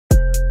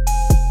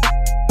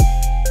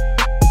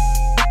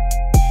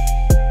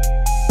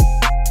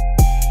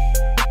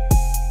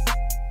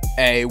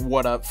Hey,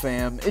 what up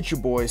fam? It's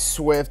your boy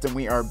Swift and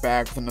we are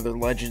back with another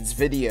Legends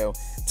video.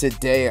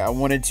 Today I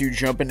wanted to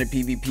jump into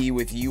PvP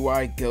with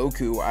UI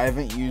Goku. I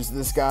haven't used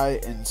this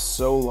guy in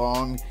so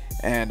long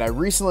and I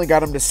recently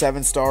got him to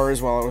 7 stars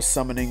while I was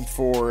summoning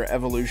for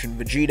Evolution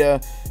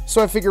Vegeta.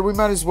 So I figured we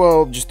might as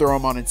well just throw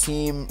him on a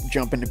team,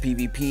 jump into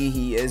PvP.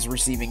 He is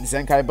receiving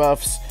Zenkai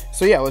buffs.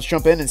 So yeah, let's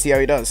jump in and see how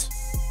he does.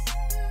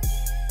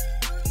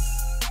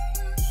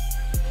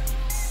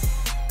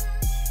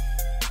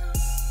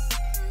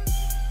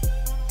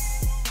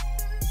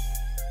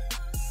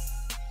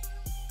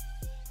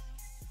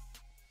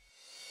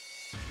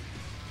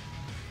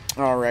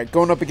 Alright,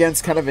 going up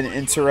against kind of an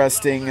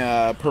interesting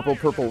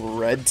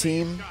purple-red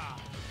team.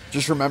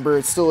 Just remember,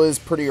 it still is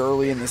pretty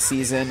early in the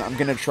season. I'm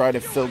going to try to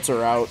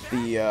filter out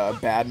the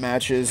bad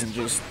matches and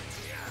just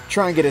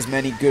try and get as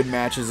many good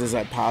matches as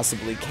I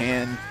possibly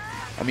can.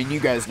 I mean, you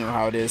guys know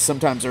how it is.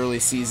 Sometimes early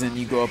season,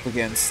 you go up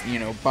against,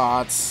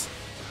 bots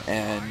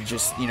and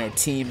just,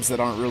 teams that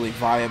aren't really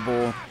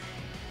viable.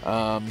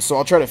 So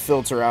I'll try to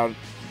filter out,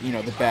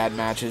 the bad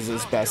matches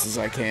as best as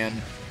I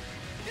can.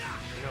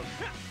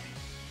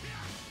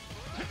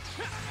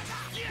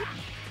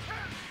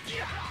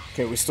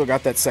 Okay, we still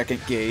got that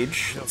second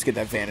gauge. Let's get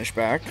that Vanish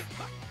back.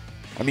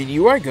 I mean,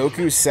 UI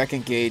Goku's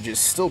second gauge is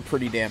still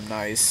pretty damn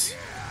nice.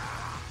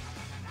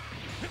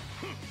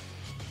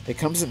 It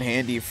comes in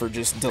handy for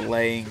just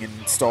delaying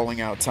and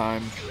stalling out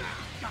time.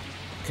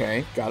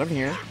 Okay, got him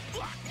here.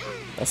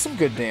 That's some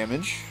good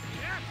damage.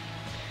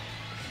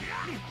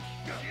 I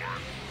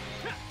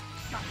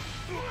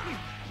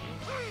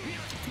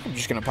think I'm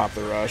just gonna pop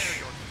the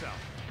rush.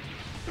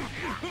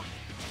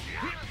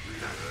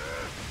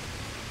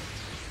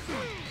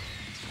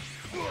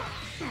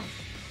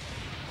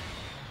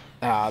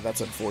 Ah, that's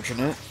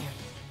unfortunate.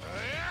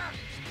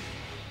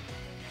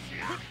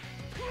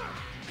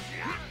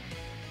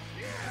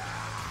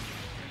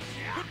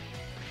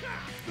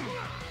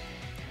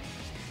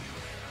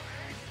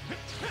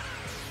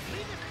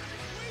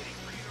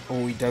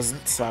 Oh, he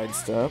doesn't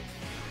sidestep.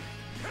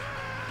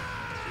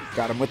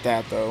 Got him with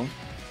that, though.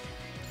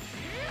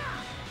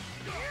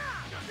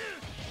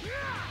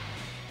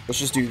 Let's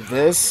just do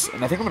this,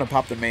 and I think I'm going to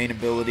pop the main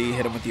ability,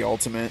 hit him with the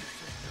ultimate.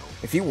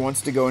 If he wants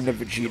to go into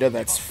Vegeta,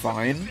 that's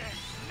fine.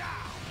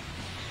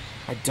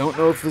 I don't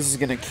know if this is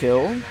going to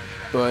kill,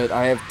 but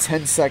I have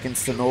 10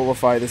 seconds to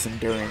nullify this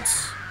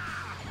endurance.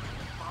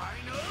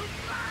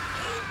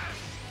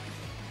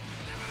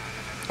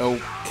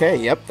 Okay,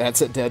 yep,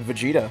 that's a dead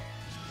Vegeta.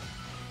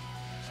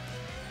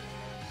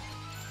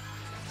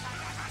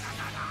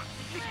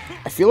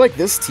 I feel like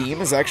this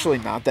team is actually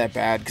not that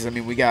bad, because, I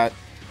mean, we got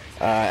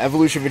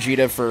Evolution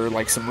Vegeta for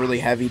like some really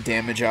heavy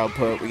damage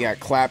output. We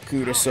got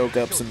Clapku to soak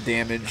up some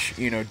damage,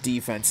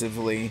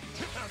 defensively.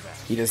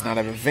 He does not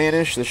have a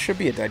Vanish. This should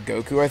be a dead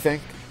Goku, I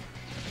think.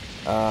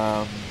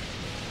 But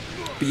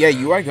yeah,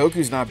 UI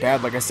Goku's not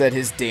bad. Like I said,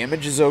 his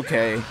damage is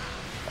okay.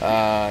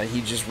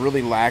 He just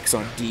really lacks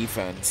on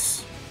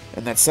defense.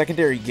 And that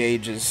secondary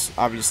gauge is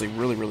obviously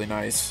really, really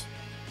nice.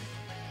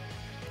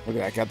 Look at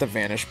that. Got the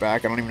Vanish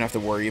back. I don't even have to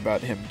worry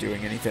about him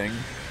doing anything.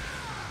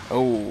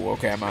 Oh,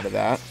 okay. I'm out of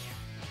that.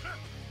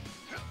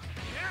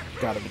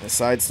 Got him in a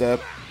sidestep.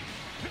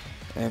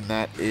 And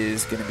that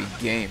is going to be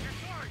game.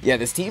 Yeah,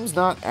 this team's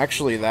not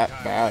actually that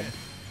bad.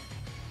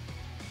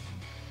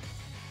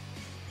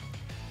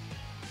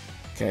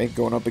 Okay,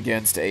 going up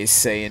against a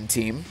Saiyan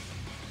team.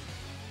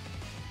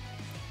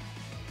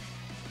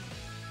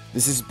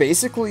 This is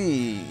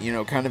basically,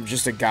 kind of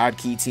just a God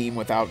Key team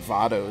without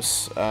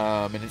Vados.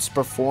 And it's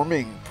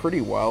performing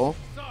pretty well.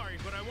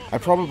 I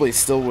probably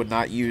still would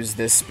not use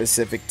this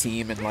specific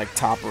team in, like,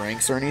 top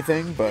ranks or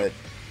anything, but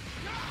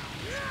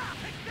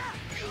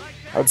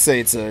I would say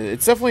it's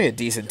definitely a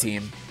decent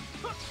team,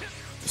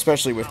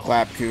 especially with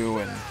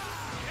Clapku and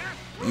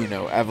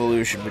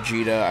Evolution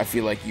Vegeta. I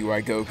feel like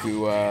UI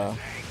Goku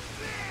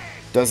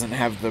doesn't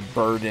have the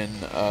burden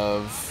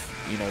of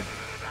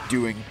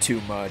doing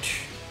too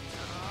much.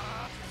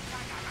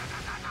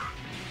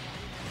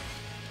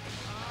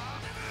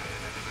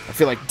 I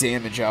feel like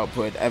damage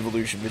output,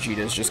 Evolution Vegeta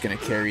is just going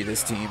to carry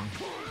this team.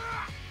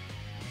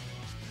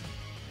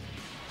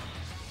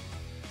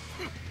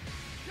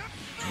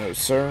 No,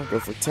 sir. Go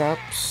for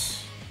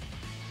taps.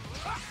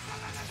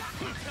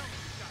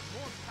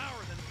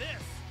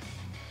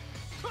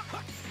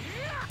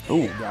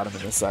 Ooh, got him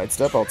in the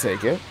sidestep. I'll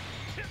take it.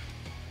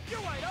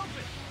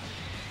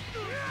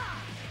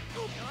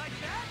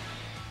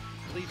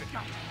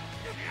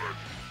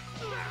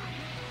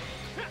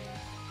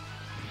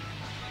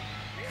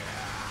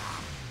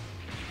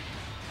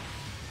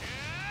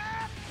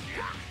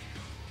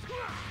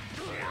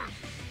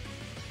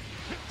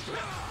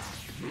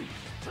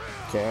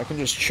 Okay, I can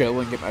just chill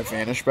and get my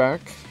Vanish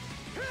back.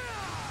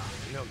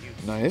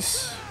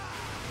 Nice.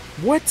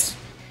 What?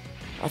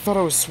 I thought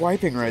I was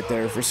swiping right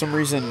there. For some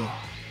reason,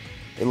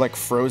 it like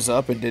froze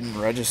up and didn't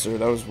register.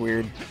 That was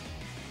weird.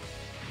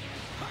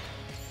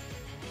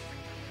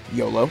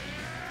 YOLO.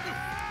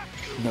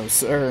 No,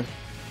 sir.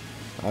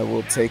 I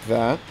will take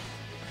that.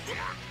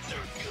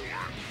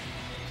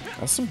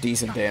 That's some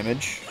decent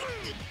damage.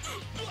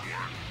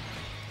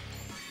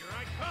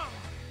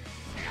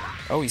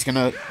 Oh, he's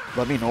gonna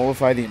let me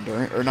nullify the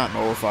endurance, or not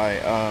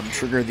nullify,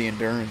 trigger the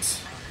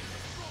endurance.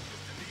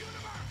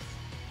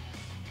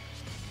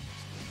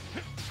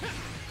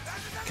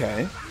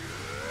 Okay.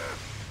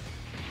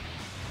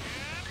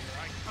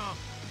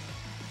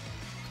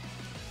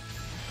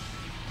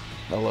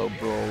 Hello,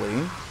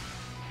 Broly.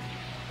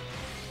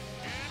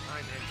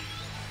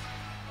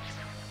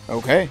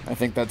 Okay, I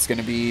think that's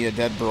gonna be a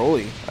dead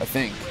Broly, I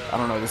think. I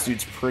don't know, this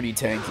dude's pretty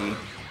tanky.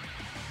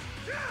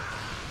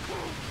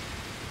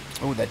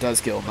 Oh, that does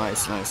kill.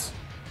 Nice, nice.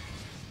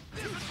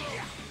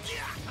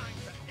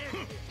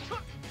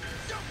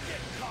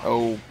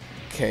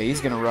 Okay,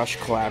 he's gonna rush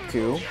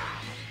Clapku.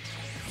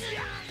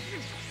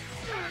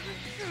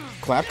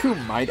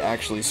 Clapku might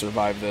actually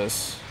survive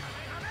this.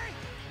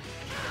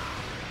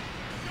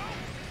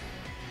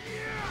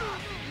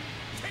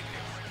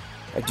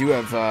 I do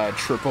have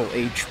triple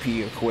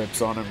HP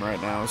equips on him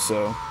right now,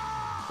 so...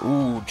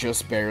 Ooh,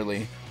 just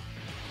barely.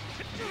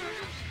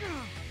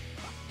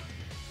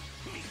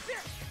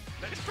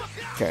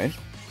 Okay.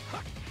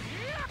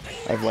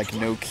 I have, like,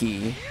 no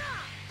key.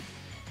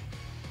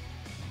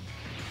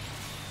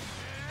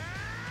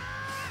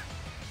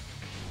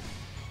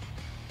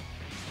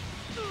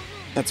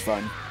 That's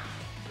fine.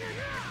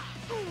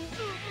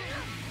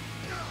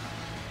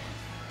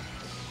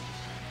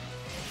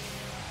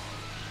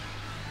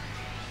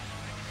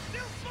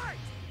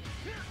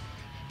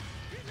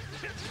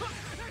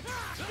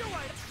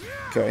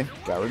 Okay,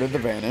 got rid of the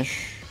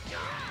vanish.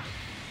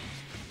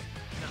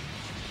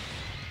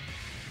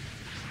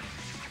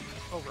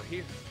 Over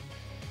here.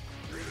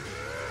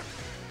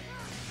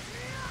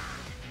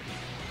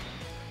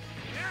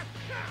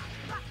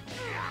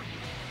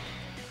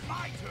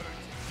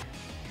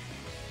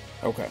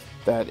 Okay,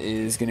 that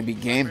is going to be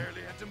game.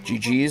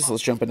 GG's,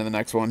 let's jump into the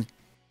next one.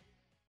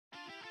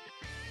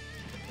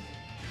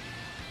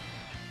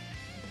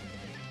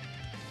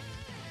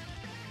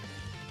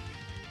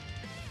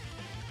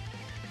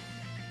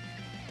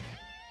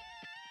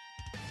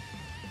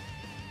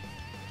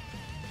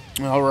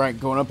 Alright,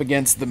 going up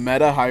against the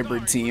meta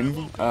hybrid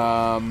team.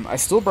 I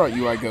still brought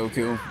UI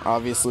Goku,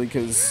 obviously,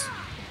 because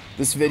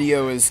this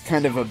video is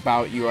kind of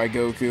about UI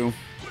Goku.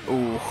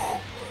 Ooh,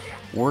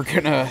 we're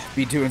gonna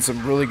be doing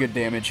some really good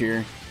damage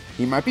here.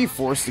 He might be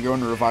forced to go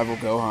into Revival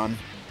Gohan.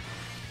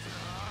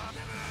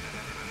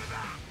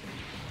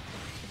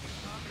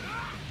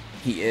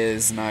 He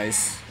is,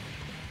 nice.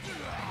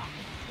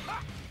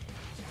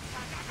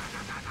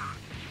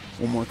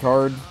 One more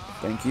card,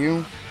 thank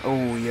you.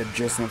 Oh, he had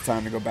just enough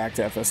time to go back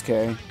to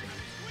FSK.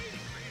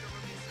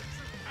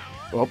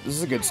 Well, this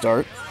is a good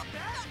start.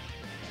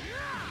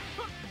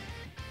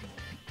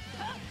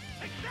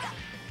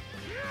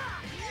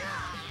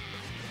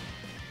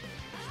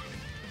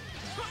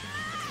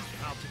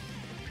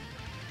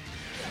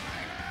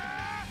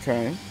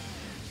 Okay.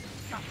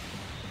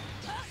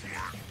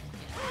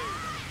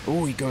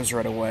 Oh, he goes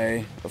right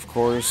away, of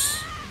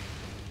course.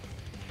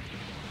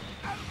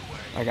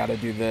 I gotta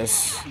do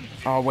this.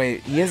 Oh,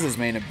 wait, he has his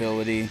main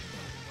ability.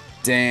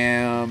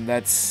 Damn,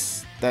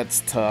 that's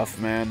tough,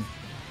 man.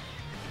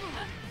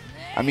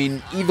 I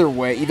mean, either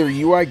way, either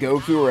UI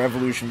Goku or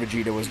Evolution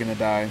Vegeta was gonna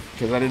die,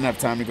 because I didn't have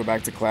time to go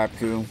back to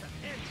Clapku.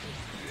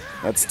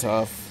 That's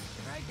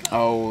tough.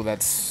 Oh,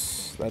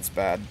 that's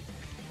bad.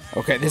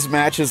 Okay, this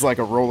match is like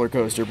a roller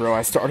coaster, bro.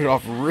 I started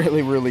off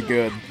really, really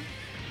good,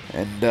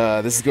 and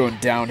this is going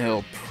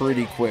downhill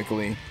pretty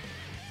quickly.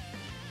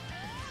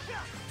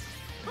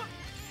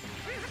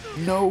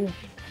 No.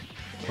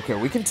 Okay,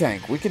 we can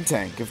tank. We can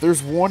tank. If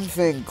there's one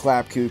thing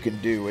Clapku can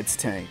do, it's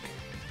tank.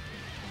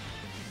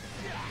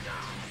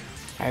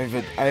 I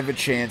have a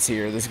chance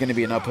here. This is going to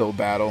be an uphill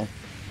battle.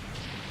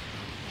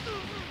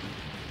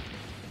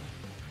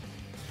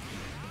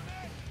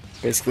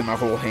 Basically, my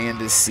whole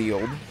hand is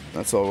sealed.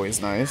 That's always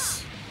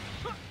nice.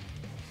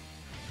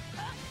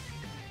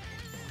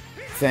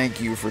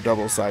 Thank you for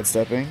double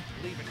sidestepping.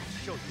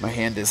 My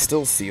hand is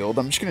still sealed.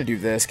 I'm just going to do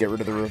this, get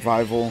rid of the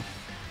revival.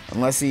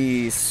 Unless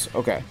he's...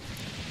 Okay.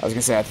 I was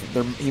going to say,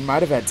 he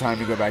might have had time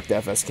to go back to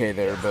FSK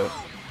there, but...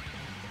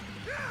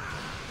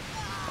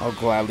 I'll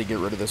gladly get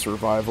rid of this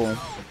revival.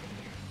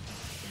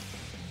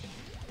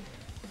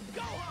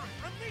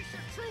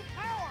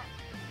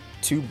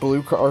 Two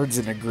blue cards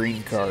and a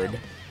green card.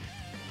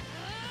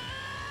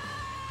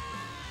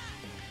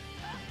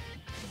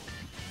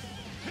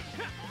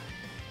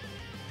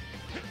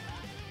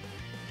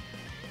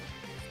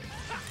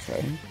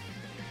 Okay.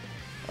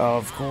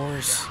 Of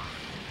course.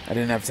 I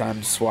didn't have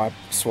time to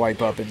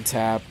swipe up and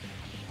tap.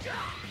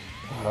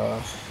 We're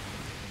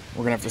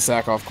gonna have to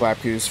sack off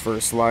Clapku's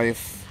first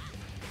life.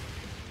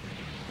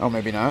 Oh,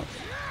 maybe not.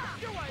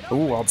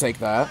 Ooh, I'll take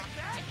that.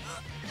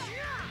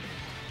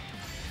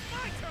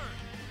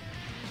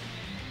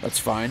 That's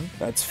fine.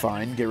 That's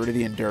fine. Get rid of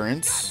the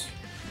endurance.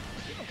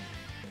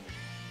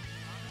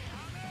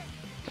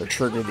 Or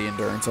trigger the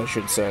endurance, I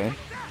should say.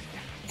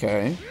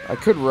 Okay. I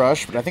could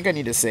rush, but I think I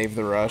need to save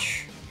the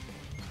rush.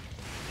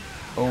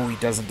 Oh, he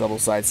doesn't double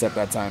sidestep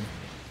that time.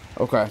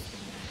 Okay.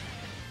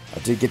 I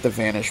did get the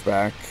vanish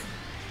back.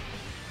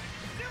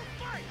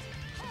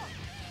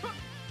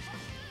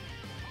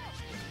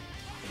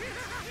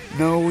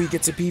 no, he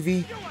gets a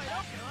PV.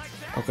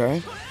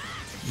 Okay.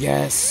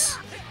 Yes.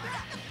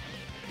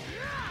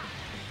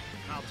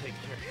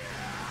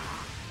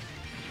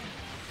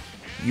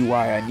 UI,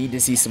 I need to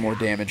see some more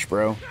damage,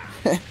 bro.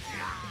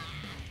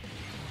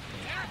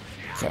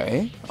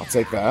 Okay, I'll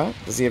take that.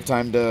 Does he have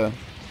time to...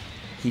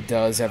 He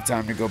does have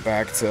time to go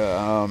back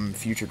to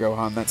Future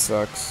Gohan. That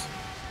sucks.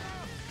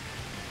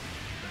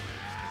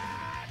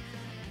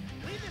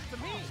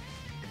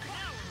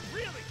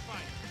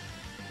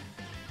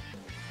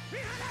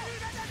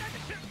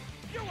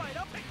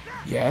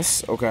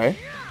 Yes, okay.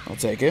 I'll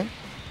take it.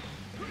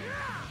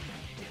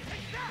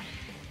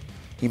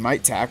 He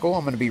might tackle.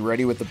 I'm going to be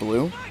ready with the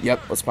blue.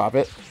 Yep, let's pop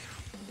it.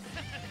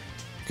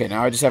 Okay,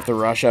 now I just have to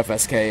rush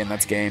FSK, and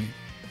that's game.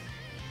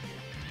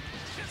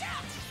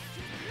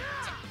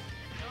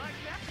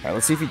 Alright,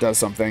 let's see if he does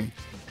something.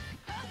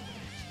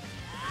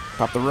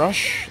 Pop the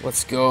rush.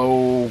 Let's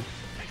go.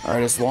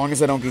 Alright, as long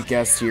as I don't get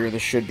guessed here,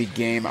 this should be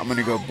game. I'm going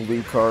to go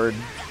blue card.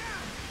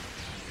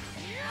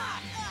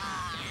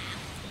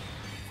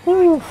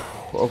 Whew.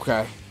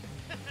 Okay.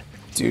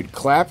 Dude,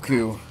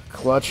 Clapku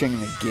clutching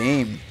the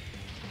game.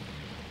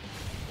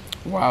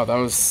 Wow, that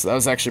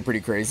was actually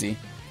pretty crazy.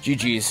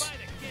 GG's.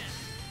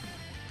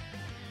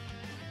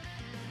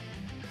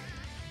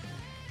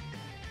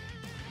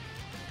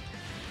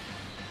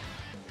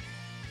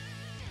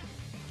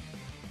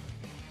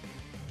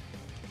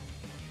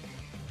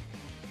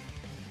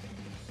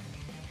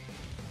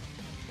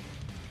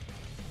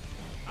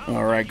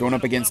 Alright, going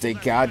up against a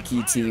God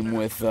Key team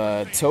with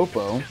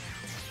Topo.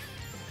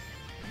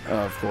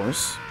 Of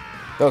course.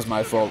 That was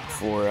my fault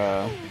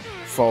for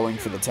falling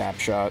for the tap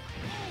shot.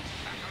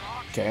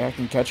 Okay, I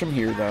can catch him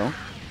here, though.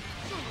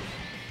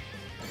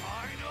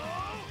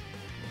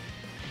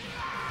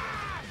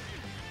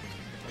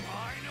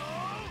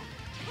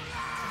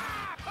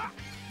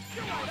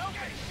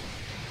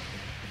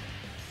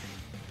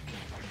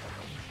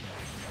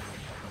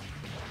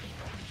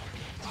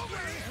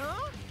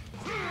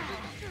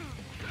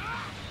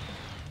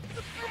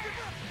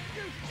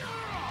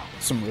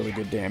 Some really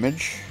good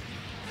damage.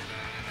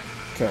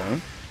 Okay.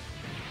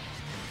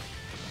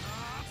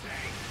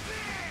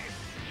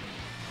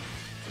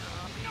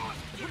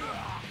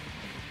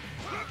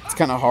 It's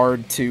kind of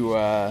hard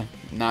to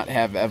not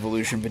have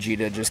Evolution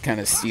Vegeta just kind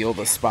of steal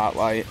the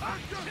spotlight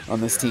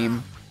on this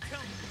team.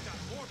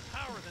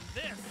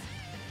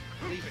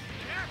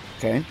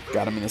 Okay,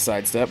 got him in the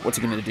sidestep. What's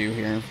he going to do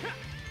here?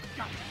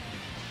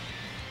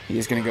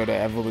 He's going to go to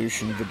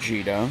Evolution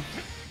Vegeta.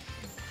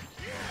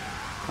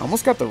 I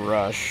almost got the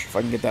rush, if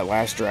I can get that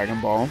last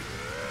Dragon Ball.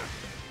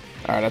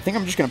 Alright, I think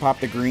I'm just going to pop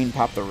the green,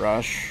 pop the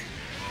rush.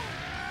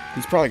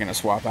 He's probably going to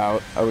swap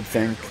out, I would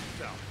think.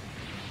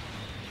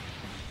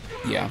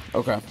 Yeah,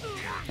 okay.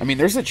 I mean,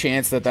 there's a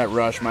chance that that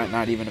rush might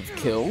not even have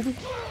killed,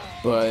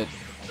 but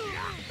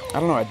I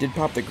don't know, I did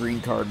pop the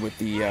green card with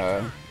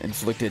the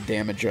inflicted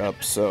damage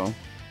up, so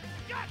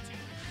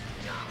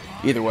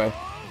either way,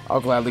 I'll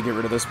gladly get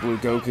rid of this blue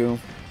Goku.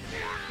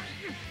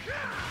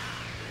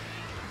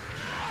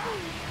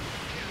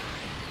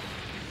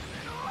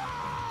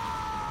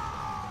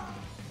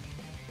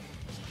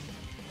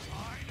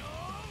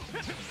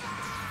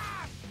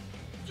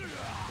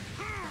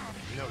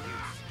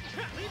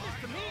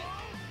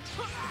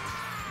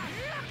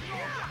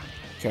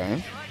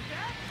 Okay.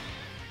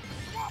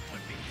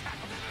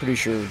 Pretty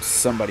sure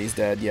somebody's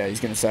dead. Yeah, he's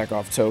going to sack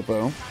off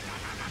Topo.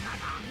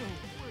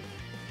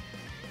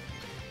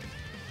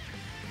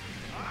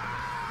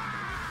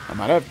 I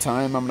might have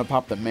time. I'm going to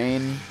pop the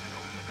main.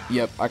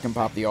 Yep, I can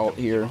pop the alt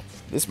here.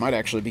 This might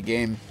actually be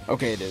game.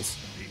 Okay, it is.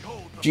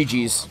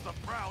 GG's.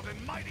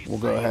 We'll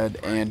go ahead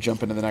and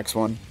jump into the next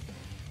one.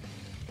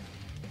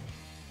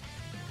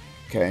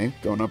 Okay,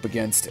 going up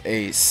against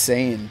a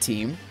Saiyan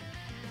team.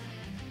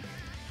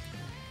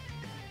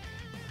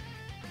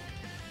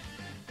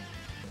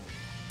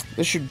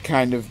 This should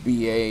kind of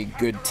be a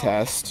good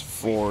test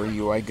for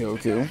UI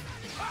Goku.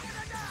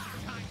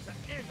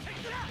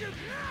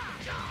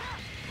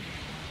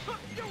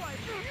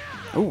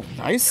 Oh,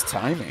 nice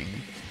timing.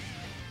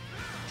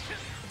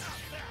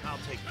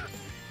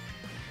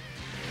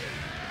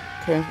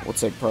 Okay, we'll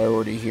take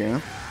priority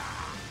here.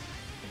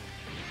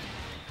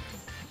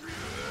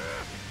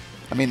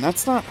 I mean,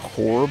 that's not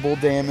horrible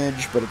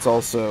damage, but it's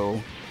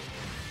also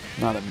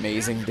not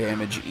amazing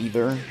damage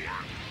either.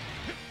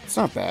 It's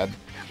not bad.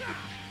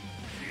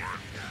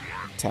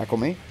 Tackle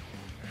me.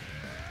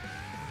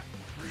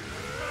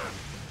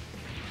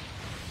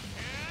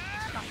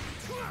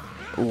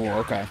 Ooh,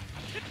 okay.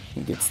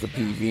 He gets the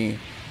PV.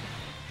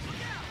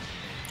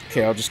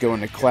 Okay, I'll just go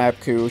into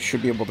Clapku.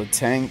 Should be able to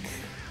tank.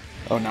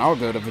 Oh, now I'll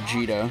go to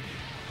Vegeta.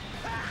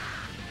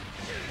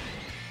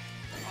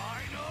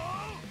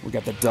 We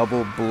got the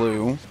double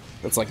blue.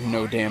 That's like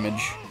no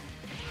damage.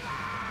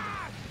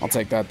 I'll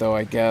take that though,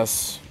 I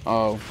guess.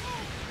 Oh.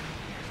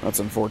 That's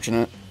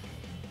unfortunate.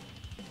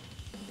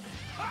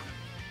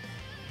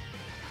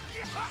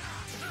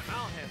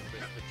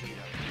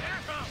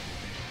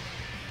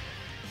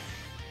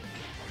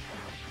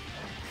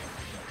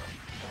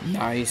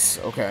 Nice.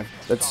 Okay.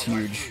 That's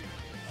huge.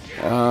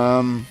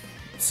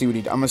 see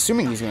what I'm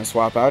assuming he's going to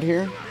swap out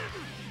here.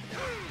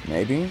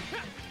 Maybe.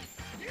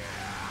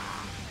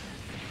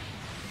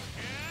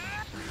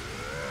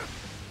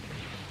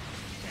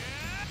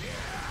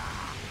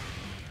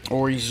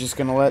 Or he's just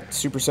going to let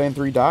Super Saiyan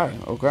 3 die.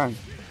 Okay.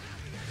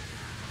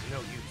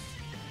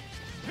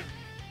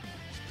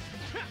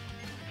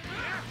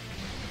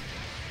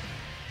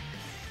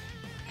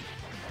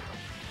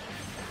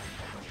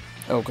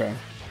 Okay.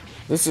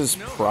 This is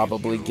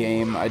probably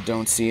game. I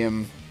don't see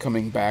him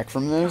coming back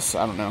from this.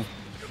 I don't know.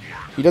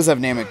 He does have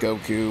Namek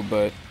Goku,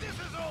 but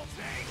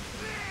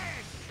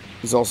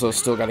he's also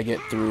still got to get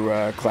through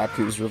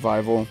Clapku's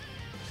revival.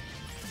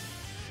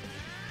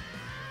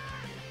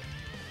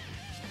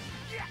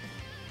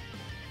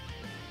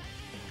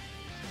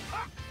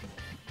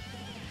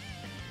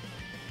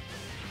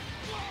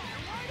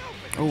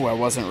 Oh, I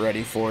wasn't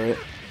ready for it.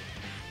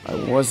 I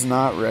was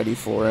not ready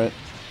for it.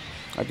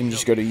 I can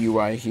just go to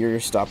UI here,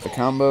 stop the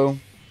combo.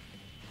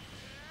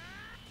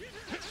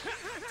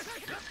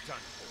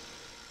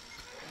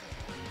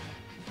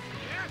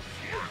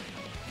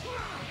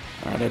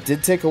 Alright, I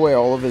did take away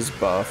all of his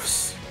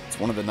buffs. It's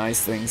one of the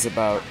nice things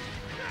about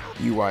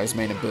UI's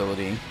main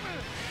ability.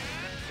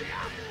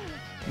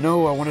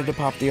 No, I wanted to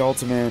pop the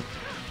ultimate.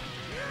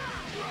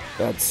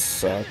 That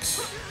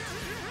sucks.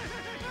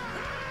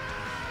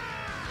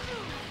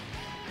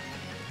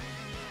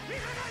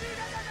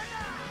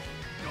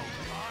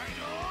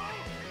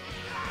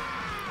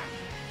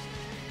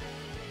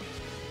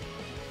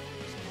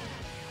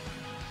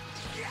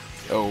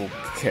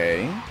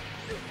 Okay.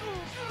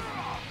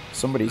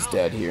 Somebody's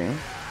dead here.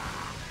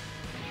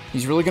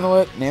 He's really gonna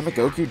let Namek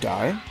Goku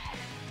die?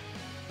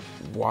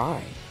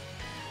 Why?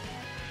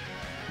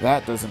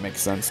 That doesn't make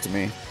sense to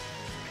me,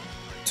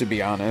 to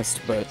be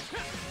honest, but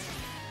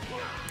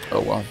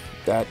oh well,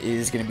 that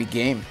is gonna be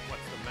game.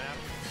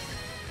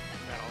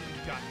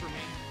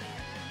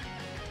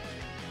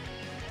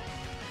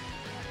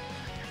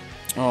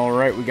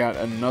 Alright, we got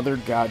another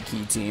God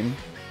Key team.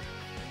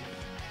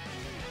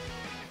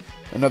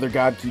 Another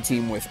God Key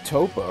team with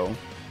Topo.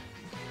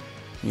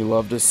 You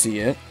love to see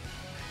it.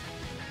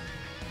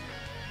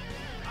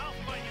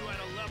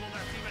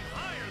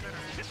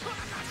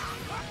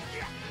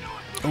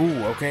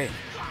 Ooh, okay.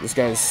 This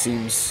guy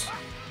seems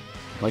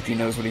like he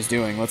knows what he's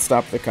doing. Let's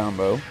stop the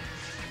combo.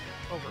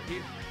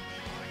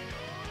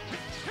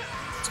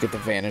 Let's get the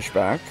Vanish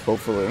back,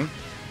 hopefully.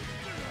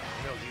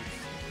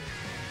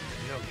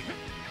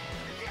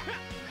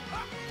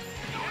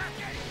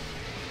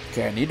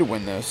 Okay, I need to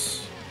win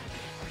this.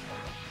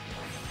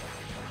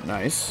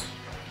 Nice.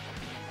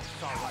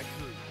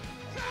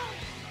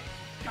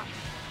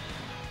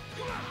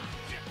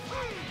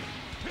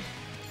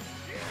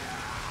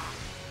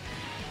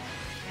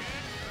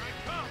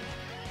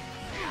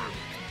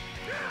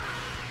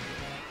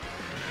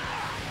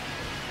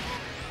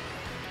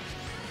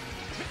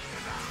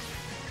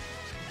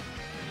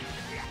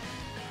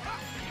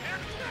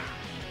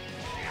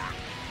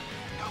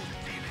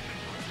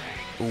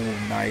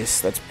 Ooh,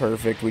 nice. That's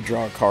perfect. We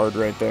draw a card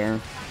right there.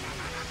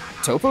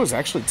 Topo is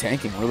actually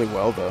tanking really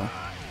well, though.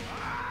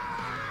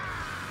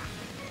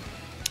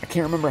 I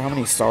can't remember how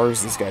many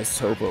stars this guy's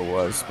Topo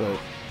was, but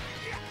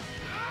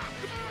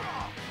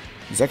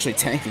he's actually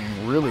tanking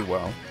really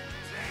well.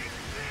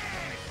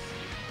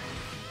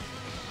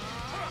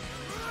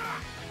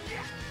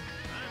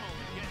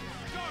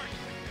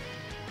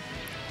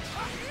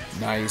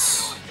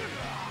 Nice.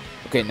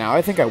 Okay, now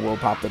I think I will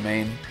pop the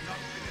main.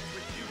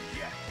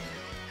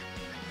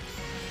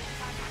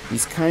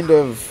 He's kind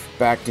of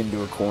backed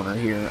into a corner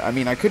here. I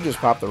mean, I could just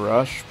pop the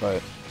rush,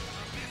 but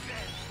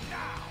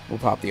we'll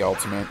pop the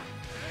ultimate.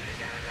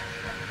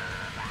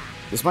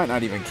 This might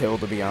not even kill,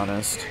 to be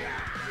honest.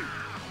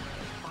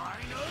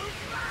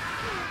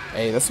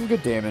 Hey, that's some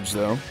good damage,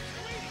 though.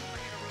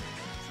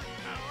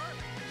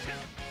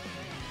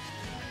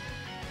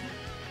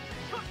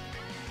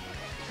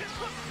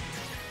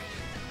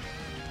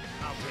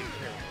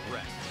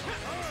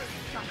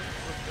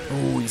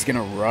 Ooh, he's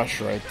gonna rush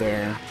right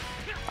there.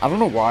 I don't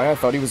know why I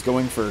thought he was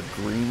going for a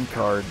green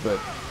card,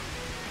 but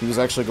he was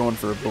actually going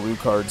for a blue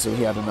card, so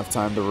he had enough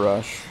time to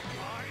rush.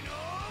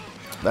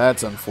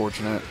 That's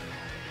unfortunate.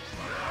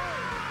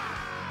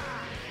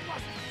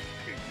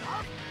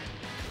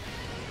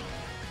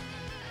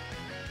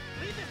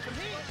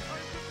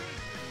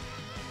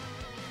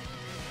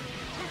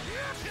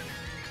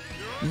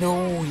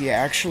 No, he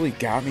actually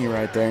got me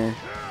right there.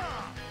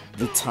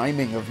 The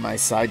timing of my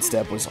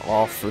sidestep was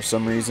off for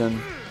some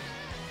reason.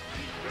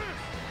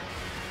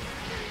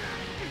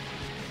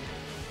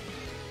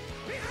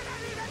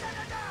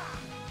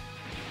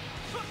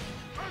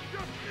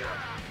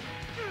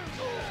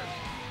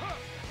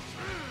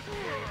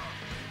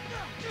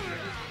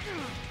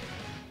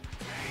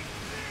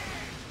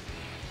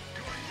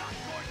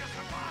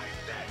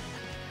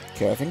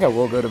 Okay, I think I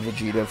will go to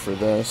Vegeta for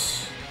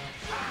this.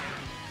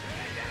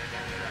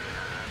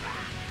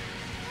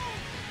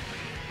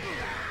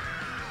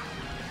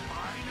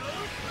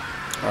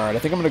 Alright, I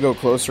think I'm going to go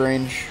close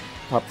range,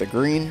 pop the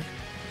green.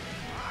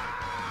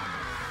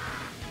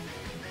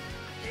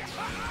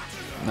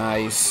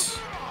 Nice.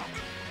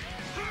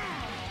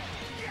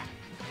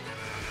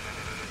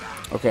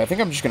 Okay, I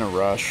think I'm just gonna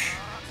rush.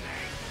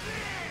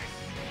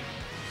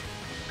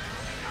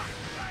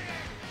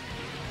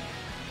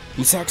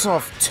 He sacks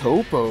off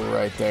Topo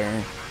right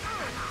there.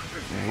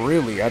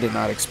 Really? I did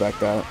not expect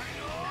that.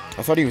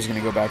 I thought he was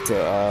gonna go back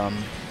to,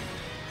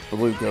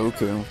 Blue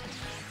Goku.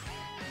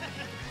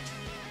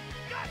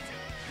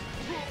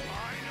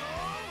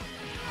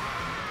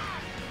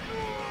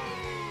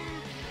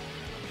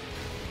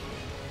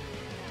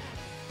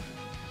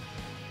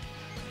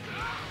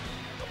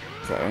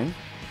 Okay.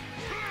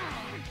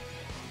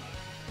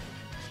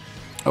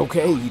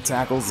 Okay, he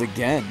tackles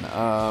again.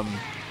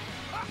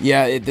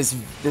 Yeah, this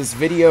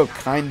video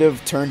kind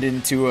of turned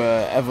into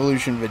a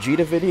Evolution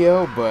Vegeta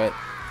video, but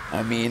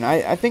I mean,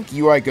 I think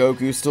UI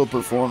Goku still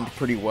performed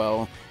pretty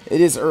well.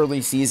 It is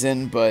early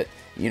season, but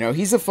you know,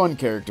 he's a fun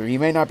character. He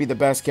may not be the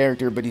best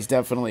character, but he's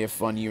definitely a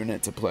fun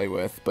unit to play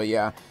with. But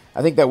yeah,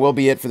 I think that will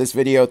be it for this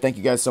video. Thank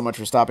you guys so much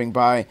for stopping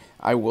by.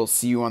 I will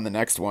see you on the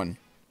next one.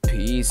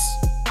 Peace.